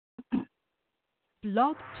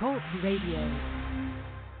Blog Talk Radio.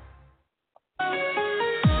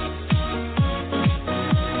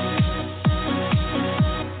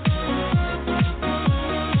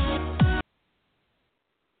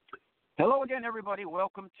 Hello again, everybody.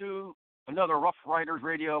 Welcome to another Rough Riders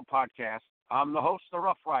Radio podcast. I'm the host, the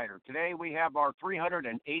Rough Rider. Today we have our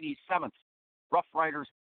 387th Rough Riders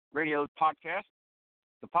Radio podcast.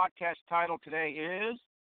 The podcast title today is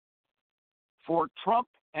For Trump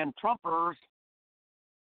and Trumperzzz,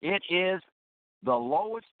 it is the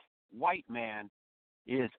lowest white man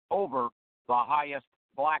is over the highest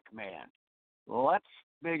black man. Let's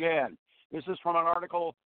begin. This is from an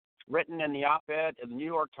article written in the op-ed in the New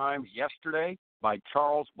York Times yesterday by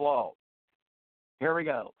Charles Blow. Here he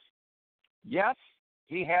goes. Yes,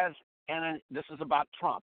 he has, and this is about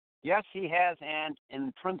Trump. Yes, he has an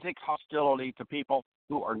intrinsic hostility to people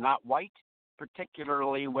who are not white,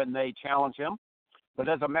 particularly when they challenge him. But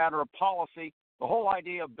as a matter of policy, the whole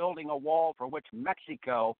idea of building a wall for which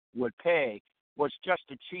Mexico would pay was just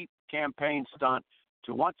a cheap campaign stunt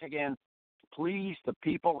to once again please the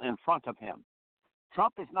people in front of him.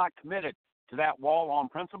 Trump is not committed to that wall on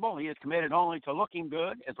principle. He is committed only to looking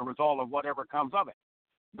good as a result of whatever comes of it.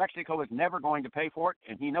 Mexico is never going to pay for it,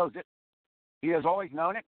 and he knows it. He has always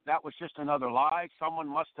known it. That was just another lie. Someone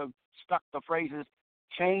must have stuck the phrases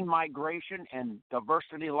chain migration and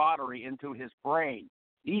diversity lottery into his brain.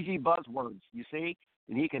 Easy buzzwords, you see,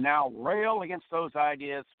 and he can now rail against those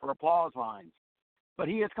ideas for applause lines. But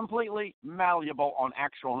he is completely malleable on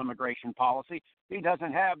actual immigration policy. He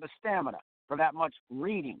doesn't have the stamina for that much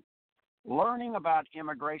reading. Learning about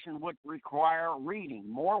immigration would require reading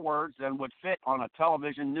more words than would fit on a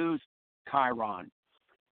television news chyron.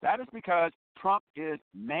 That is because Trump is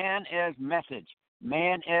man as message,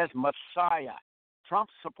 man as messiah.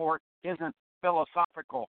 Trump's support isn't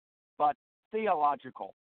philosophical, but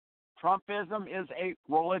theological. Trumpism is a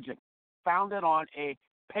religion founded on a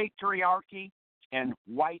patriarchy and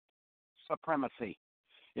white supremacy.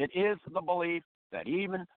 It is the belief that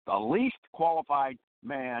even the least qualified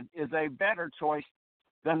man is a better choice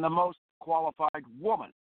than the most qualified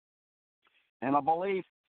woman, and a belief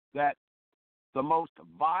that the most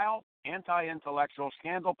vile, anti-intellectual,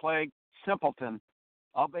 scandal-plagued simpleton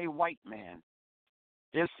of a white man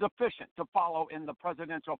is sufficient to follow in the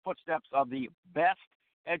presidential footsteps of the best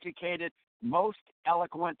educated, most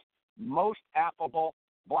eloquent, most affable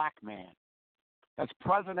black man. As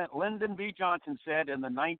President Lyndon B. Johnson said in the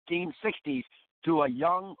 1960s to a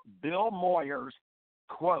young Bill Moyers,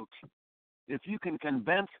 quote, if you can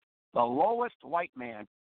convince the lowest white man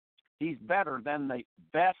he's better than the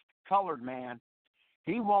best colored man,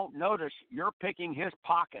 he won't notice you're picking his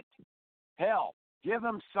pocket. Hell, give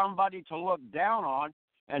him somebody to look down on,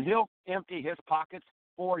 and he'll empty his pockets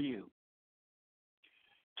for you.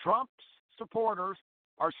 Trump's supporters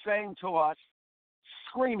are saying to us,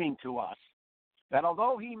 screaming to us, that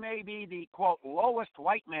although he may be the, quote, lowest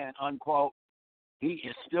white man, unquote, he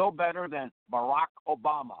is still better than Barack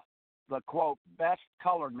Obama, the, quote, best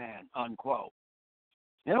colored man, unquote.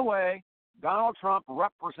 In a way, Donald Trump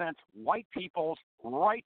represents white people's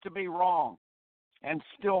right to be wrong and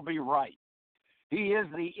still be right. He is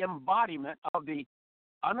the embodiment of the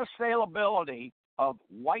unassailability of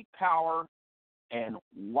white power and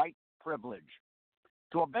white privilege.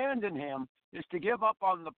 To abandon him is to give up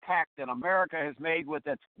on the pact that America has made with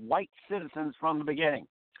its white citizens from the beginning.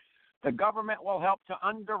 The government will help to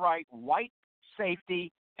underwrite white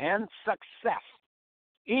safety and success,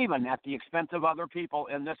 even at the expense of other people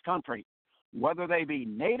in this country, whether they be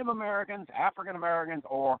Native Americans, African Americans,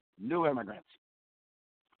 or new immigrants.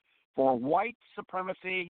 For white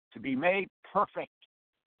supremacy to be made perfect,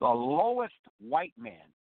 the lowest white man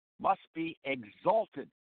must be exalted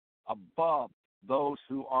above those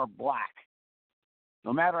who are black.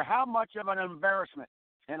 No matter how much of an embarrassment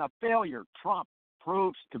and a failure Trump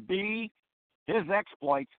proves to be, his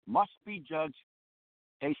exploits must be judged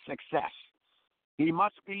a success. He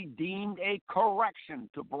must be deemed a correction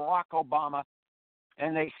to Barack Obama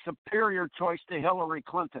and a superior choice to Hillary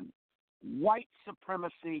Clinton. White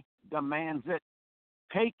supremacy demands it.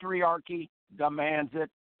 Patriarchy demands it.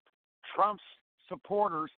 Trump's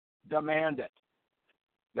supporters demand it.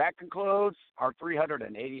 That concludes our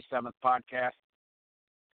 387th podcast.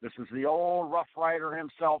 This is the old Rough Rider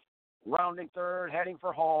himself, rounding third, heading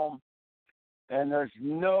for home. And there's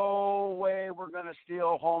no way we're going to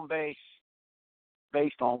steal home base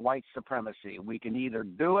based on white supremacy. We can either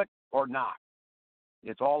do it or not.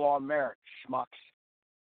 It's all on merit, schmucks.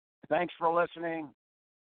 Thanks for listening.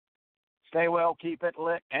 Stay well, keep it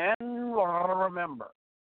lit, and remember,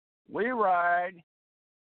 we ride,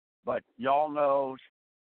 but y'all knows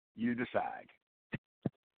you decide.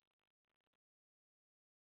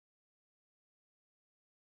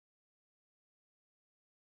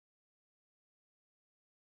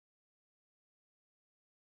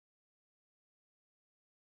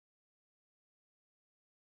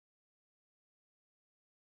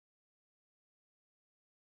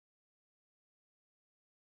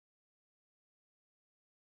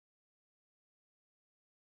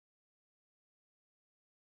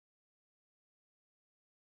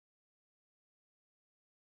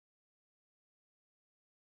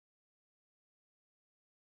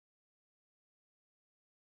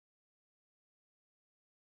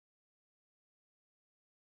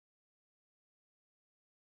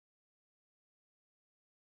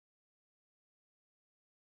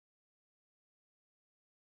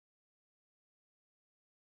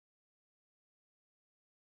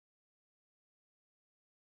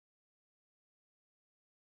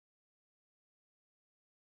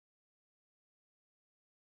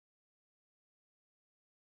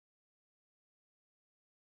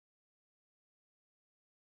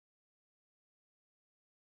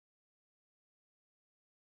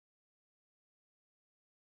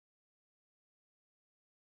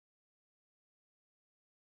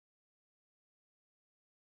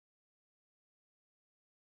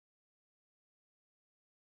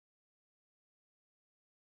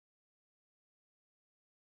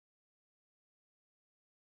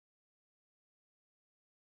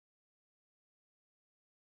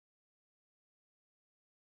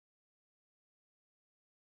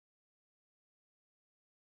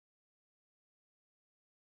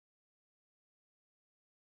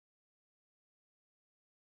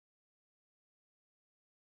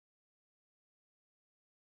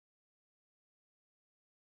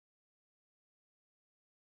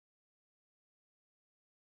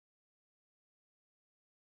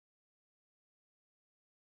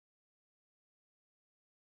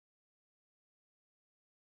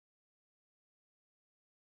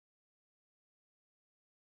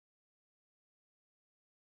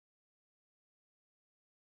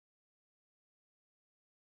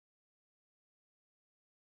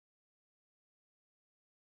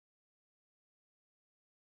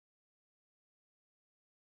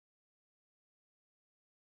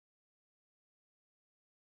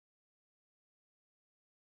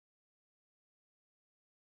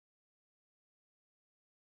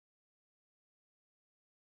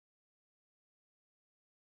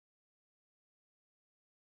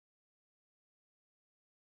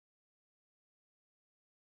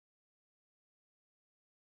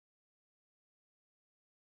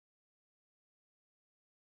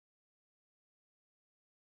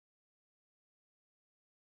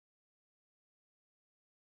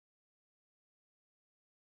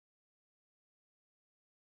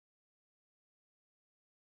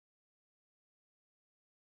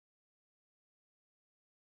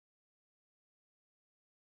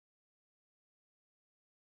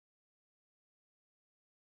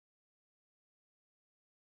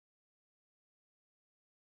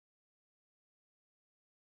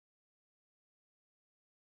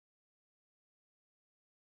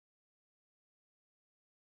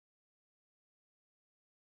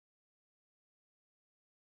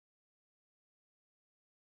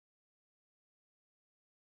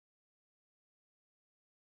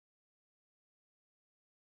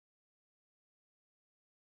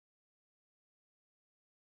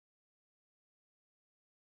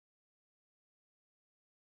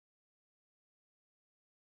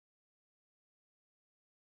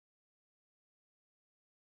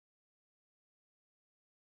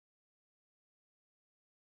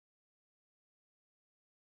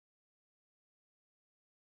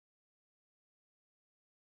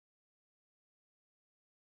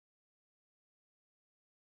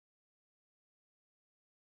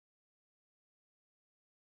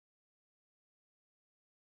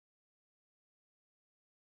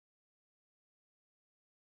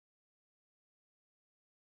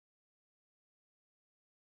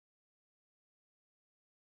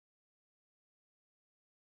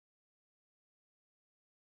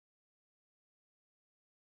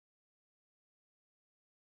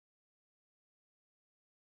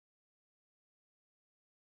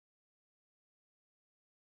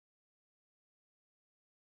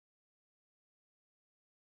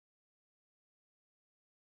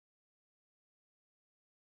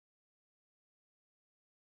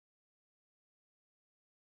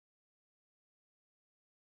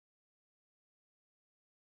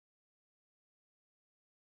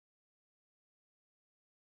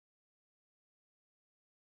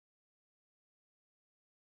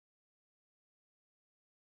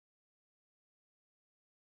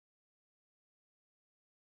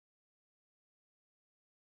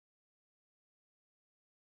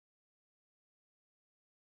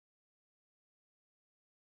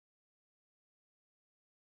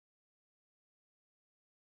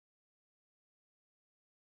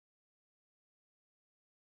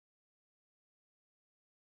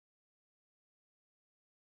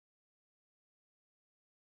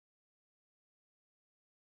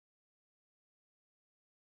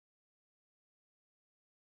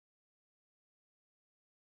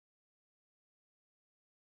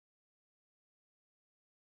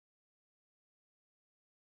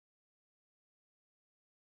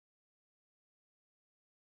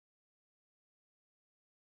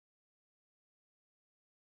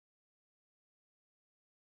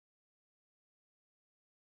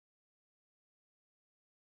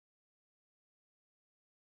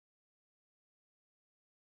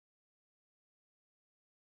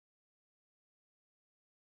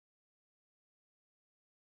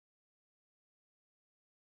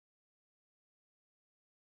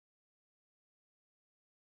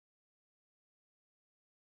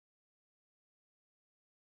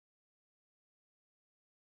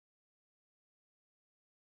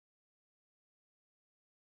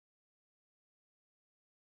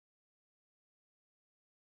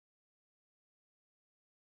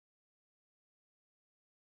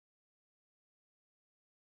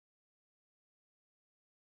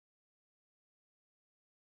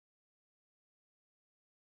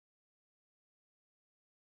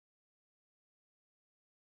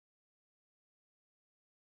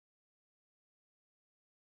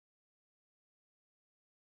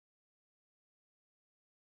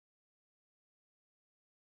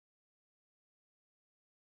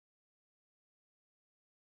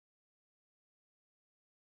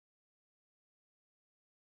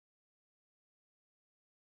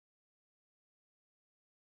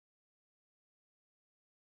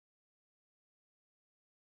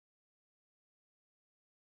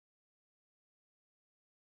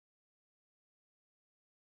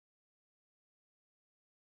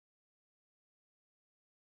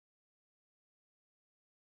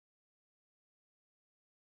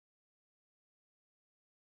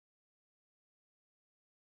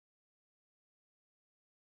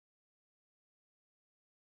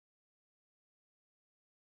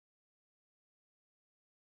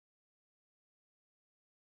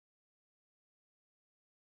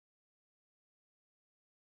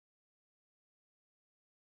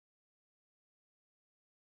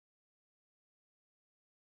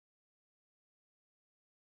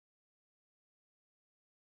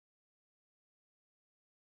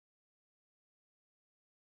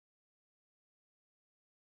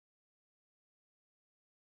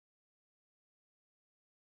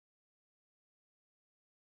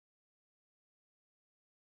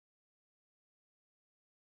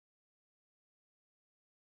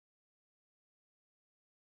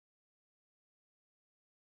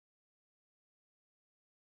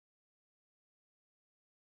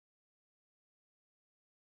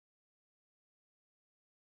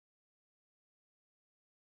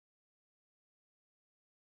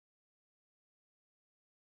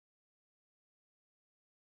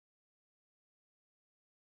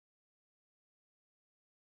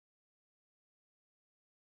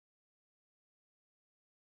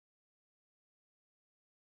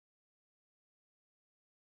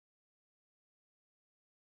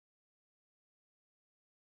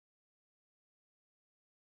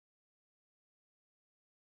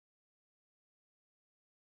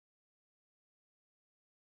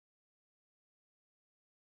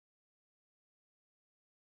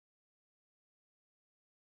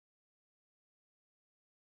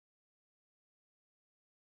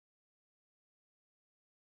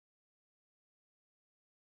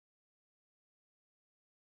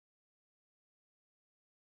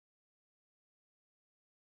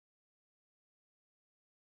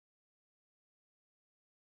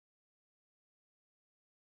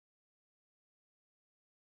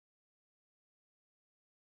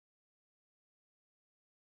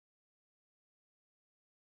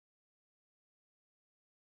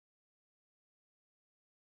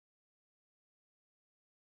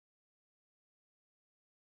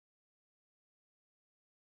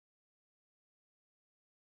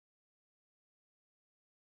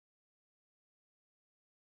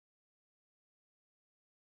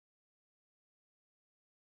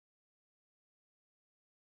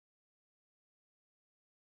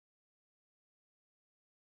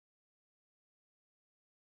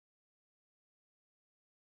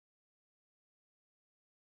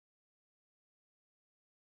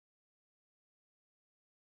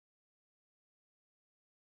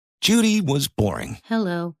 Judy was boring.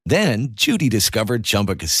 Hello. Then Judy discovered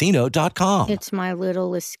ChumbaCasino.com. It's my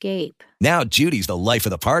little escape. Now Judy's the life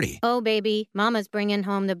of the party. Oh, baby, mama's bringing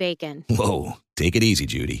home the bacon. Whoa, take it easy,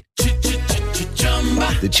 Judy.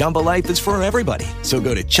 The Chumba life is for everybody. So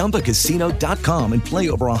go to ChumbaCasino.com and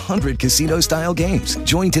play over 100 casino-style games.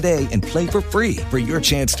 Join today and play for free for your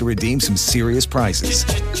chance to redeem some serious prizes.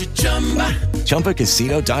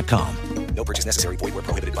 ChumbaCasino.com. No purchase necessary. Void where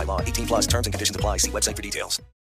prohibited by law. 18+ terms and conditions apply. See website for details.